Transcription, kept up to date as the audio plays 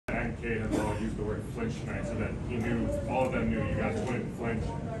K has all used the word flinch tonight, so that he knew, all of them knew you guys wouldn't flinch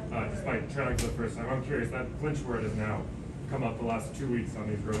despite trailing for the first time. I'm curious, that flinch word has now come up the last 2 weeks on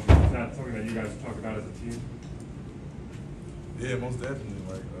these road trips. Is that something that you guys talk about as a team? Yeah, most definitely.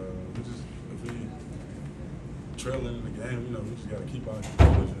 Like, we just, if we trailing in the game, you know, we just got to keep our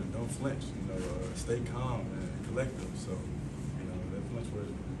composure and don't flinch, you know, stay calm and collective. So, you know, that flinch word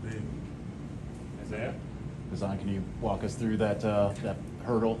is big. Isaiah? Hassan, can you walk us through that that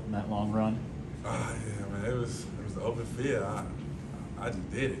hurdle and that long run? Yeah, man, it was the open field. I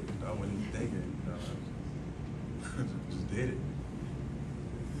just did it. I wasn't even thinking. Just did it.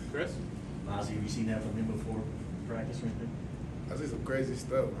 Chris? Mazi, have you seen that from him before? Practice or anything? I see some crazy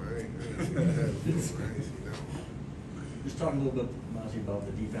stuff, man. It's crazy, you know. Just talking a little bit, Mazi, about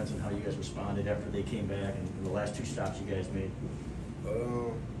the defense and how you guys responded after they came back and the last 2 stops you guys made.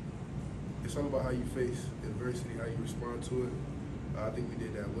 It's all about how you face adversity, how you respond to it. I think we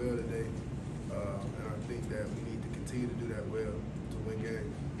did that well today, and I think that we need to continue to do that well to win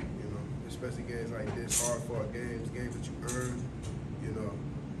games. You know, especially games like this, hard-fought games that you earn. You know,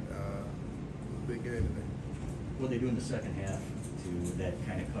 it was a big game today. What did they do in the second half to that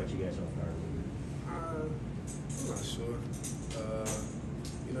kind of cut you guys off guard a little bit? I'm not sure.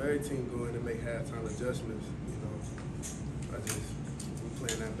 You know, every team go in and make halftime adjustments. You know, we're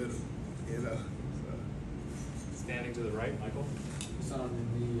playing that middle. You know. So. Standing to the right, Michael? Hassan,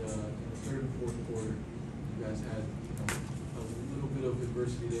 in the third and fourth quarter, you guys had a little bit of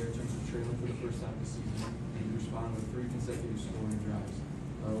adversity there in terms of trailing for the first half of the season, and you responded with 3 consecutive scoring drives.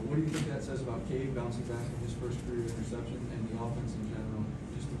 What do you think that says about Cade bouncing back from his first career interception and the offense in general,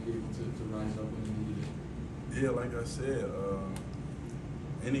 just to be able to rise up when you needed it? Yeah, like I said,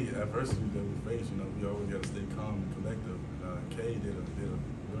 any adversity that we face, you know, we always got to stay calm and collective. Kay did a real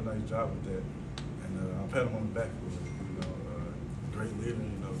nice job with that, and I'll pat him on the back for it. You know, great leader,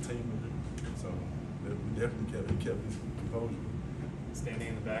 you know, team leader. So we definitely kept his composure. Standing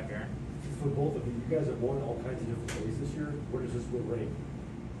in the back, Aaron? For both of you, you guys have won all kinds of different ways this year. Where does this one rank?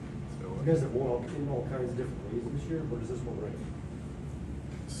 So, You guys have won in all kinds of different ways this year. Where does this one rank?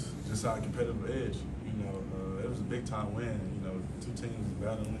 just our competitive edge. You know, it was a big time win. You know, 2 teams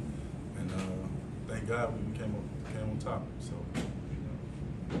battling, and thank God we came on top. So, you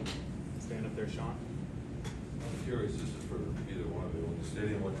know. Stand up there, Sean. I'm curious, this is for either one of you. When the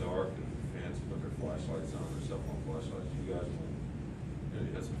stadium went dark and fans put their flashlights on, their cell phone flashlights, you guys went,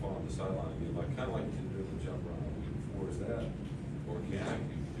 you had some fun on the sideline. You kind of like you did the jump run a week before. Is that organic?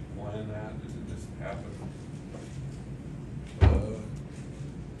 You plan that? Does it just happen?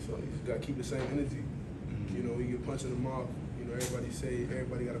 So you just gotta keep the same energy. Mm-hmm. You know, when you get punching them off, you know,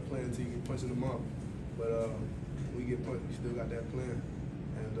 everybody got a plan until you get punching them off. But when we get punched, we still got that plan.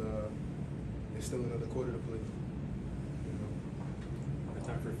 And it's still another quarter to play. You know? Got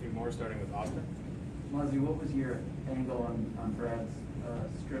time for a few more, starting with Austin. Mazi, what was your angle on Brad's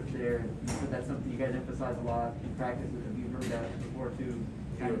strip there? You said that's something you guys emphasize a lot in practice. Have you heard that before too?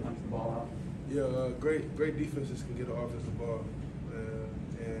 Kind of punch the ball out. Yeah, great defenses can get an offensive ball,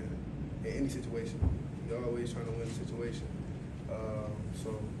 and in any situation, you're always trying to win a situation.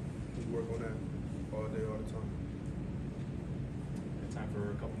 So we work on that all day, all the time. Got time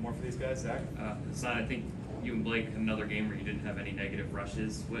for a couple more for these guys. Zach? Hassan, I think you and Blake had another game where you didn't have any negative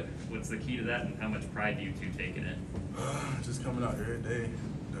rushes. What's the key to that, and how much pride do you two take in it? Just coming out every day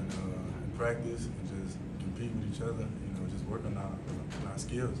and practice and just compete with each other. You know, just work on our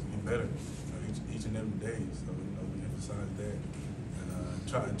skills, get better each and every day. So you know, we emphasize that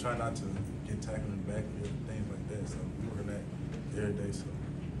and try not to get tackled in the backfield and things like that. So we work on that every day. So.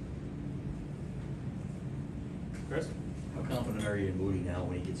 Chris? How confident are you in Moody now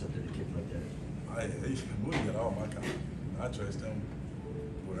when he gets up there to kick like that? Moody got all my confidence. I trust him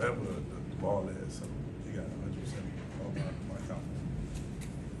wherever the ball is. So he got 100% all my confidence.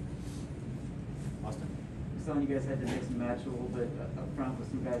 Austin? Some you guys had to mix and match a little bit up front with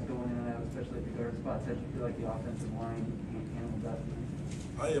some guys going in and out, especially at the guard spots. How do you feel like the offensive line handled that?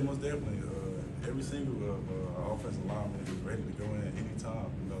 Oh yeah, most definitely. Every single offensive lineman is ready to go in anytime.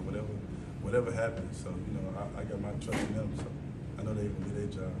 You know, whatever happens. So you know, I got my trust in them. So I know they can do their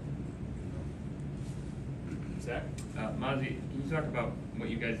job. Zach? Mazi, can you talk about what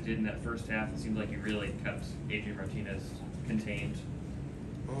you guys did in that first half? It seemed like you really kept Adrian Martinez contained.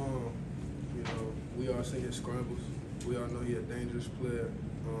 You know, we all see his scrambles. We all know he's a dangerous player,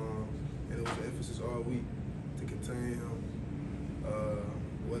 and it was an emphasis all week to contain him.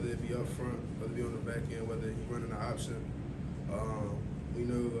 Whether it be up front, whether it be on the back end, whether he's running an option. We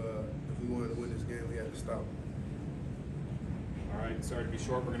knew if we wanted to win this game, we had to stop him. All right, sorry to be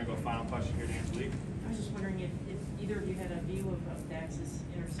short. We're going to go final question here to Angelique. I was just wondering if either of you had a view of Dax's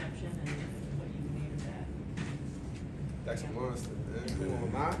interception and what you made of that. That's a Yeah. monster, man. Come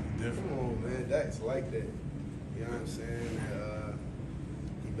on, man. Come on, man. That's like that. You know what I'm saying?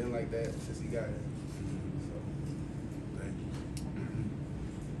 He been like that since he got here. So, Thank you.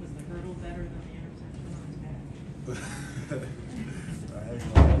 Was the hurdle better than the interception on his back? I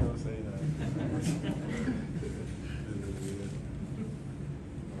ain't gonna say that.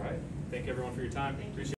 All right. Thank everyone for your time. Thank you. Appreciate it.